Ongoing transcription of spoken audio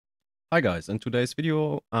Hi guys, in today's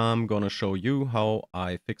video I'm gonna show you how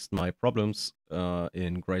I fixed my problems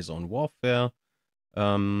in Gray Zone Warfare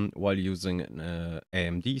while using an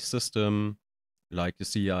AMD system. Like you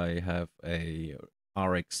see, I have a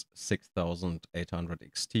RX 6800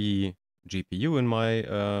 XT GPU in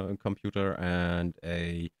my computer and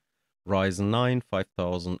a Ryzen 9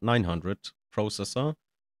 5900 processor,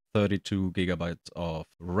 32 gigabytes of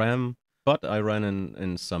RAM. But I ran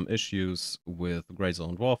in some issues with Gray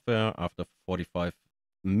Zone Warfare after 45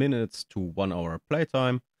 minutes to 1 hour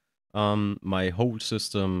playtime. My whole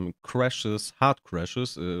system crashes, hard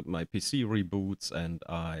crashes. My PC reboots and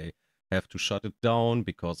I have to shut it down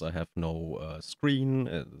because I have no screen.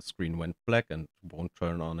 The screen went black and won't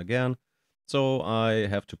turn on again. So I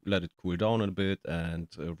have to let it cool down a bit and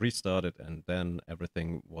restart it, and then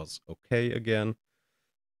everything was okay again.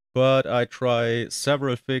 But I try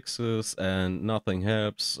several fixes and nothing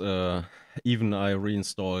helps. Even I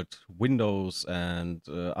reinstalled Windows and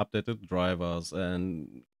updated drivers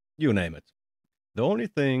and you name it. The only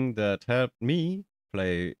thing that helped me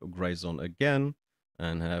play Grayzone again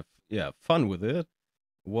and have fun with it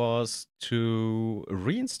was to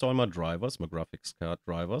reinstall my drivers, my graphics card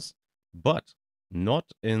drivers, but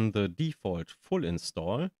not in the default full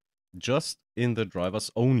install, just in the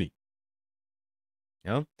drivers only.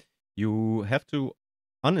 Yeah, you have to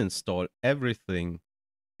uninstall everything,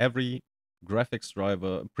 every graphics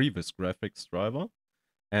driver, previous graphics driver,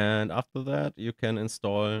 and after that you can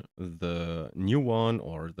install the new one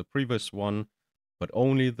or the previous one, but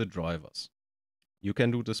only the drivers. You can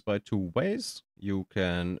do this by two ways. You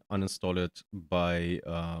can uninstall it by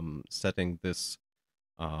setting this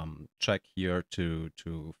check here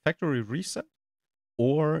to factory reset,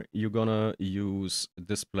 or you're gonna use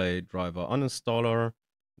display driver uninstaller.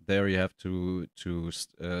 There you have to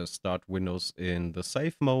start Windows in the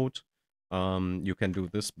safe mode. You can do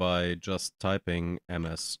this by just typing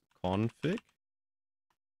msconfig,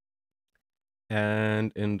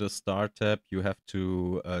 and in the start tab you have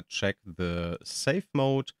to check the safe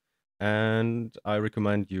mode, and I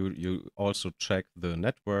recommend you also check the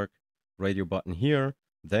network radio button here.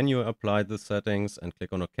 Then you apply the settings and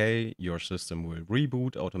click on OK. Your system will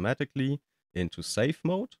reboot automatically into safe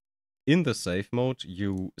mode. In the safe mode,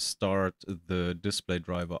 you start the display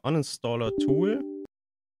driver uninstaller tool,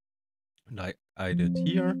 like I did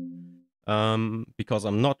here. Because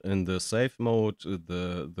I'm not in the safe mode,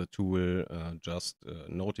 the tool just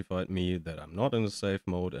notified me that I'm not in the safe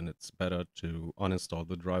mode, and it's better to uninstall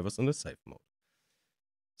the drivers in the safe mode.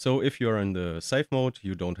 So if you're in the safe mode,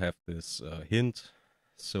 you don't have this hint,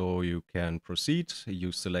 so you can proceed.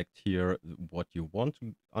 You select here what you want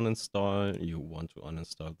to uninstall. You want to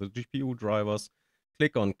uninstall the GPU drivers.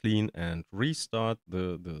 Click on clean and restart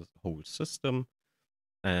the whole system.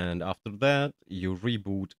 And after that, you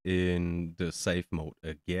reboot in the safe mode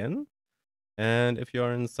again. And if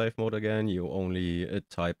you're in safe mode again, you only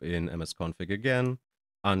type in msconfig again,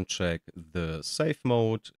 uncheck the safe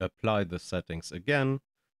mode, apply the settings again,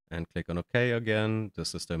 and click on OK again. The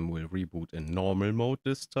system will reboot in normal mode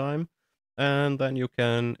this time. And then you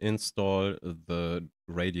can install the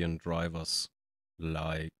Radeon drivers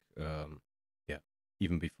like,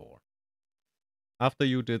 even before. After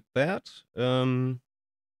you did that,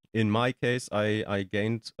 in my case, I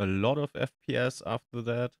gained a lot of FPS after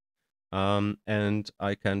that. And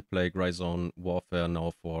I can play Gray Zone Warfare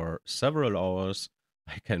now for several hours.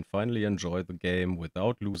 I can finally enjoy the game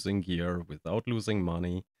without losing gear, without losing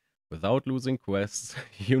money, without losing quests,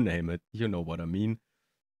 you name it, you know what I mean.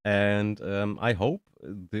 And I hope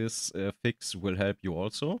this fix will help you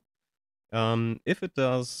also. If it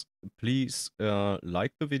does, please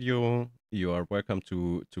like the video. You are welcome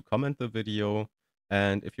to comment the video.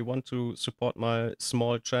 And if you want to support my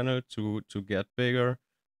small channel to get bigger,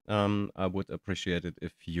 I would appreciate it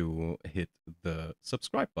if you hit the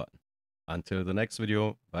subscribe button. Until the next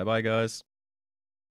video, bye bye guys.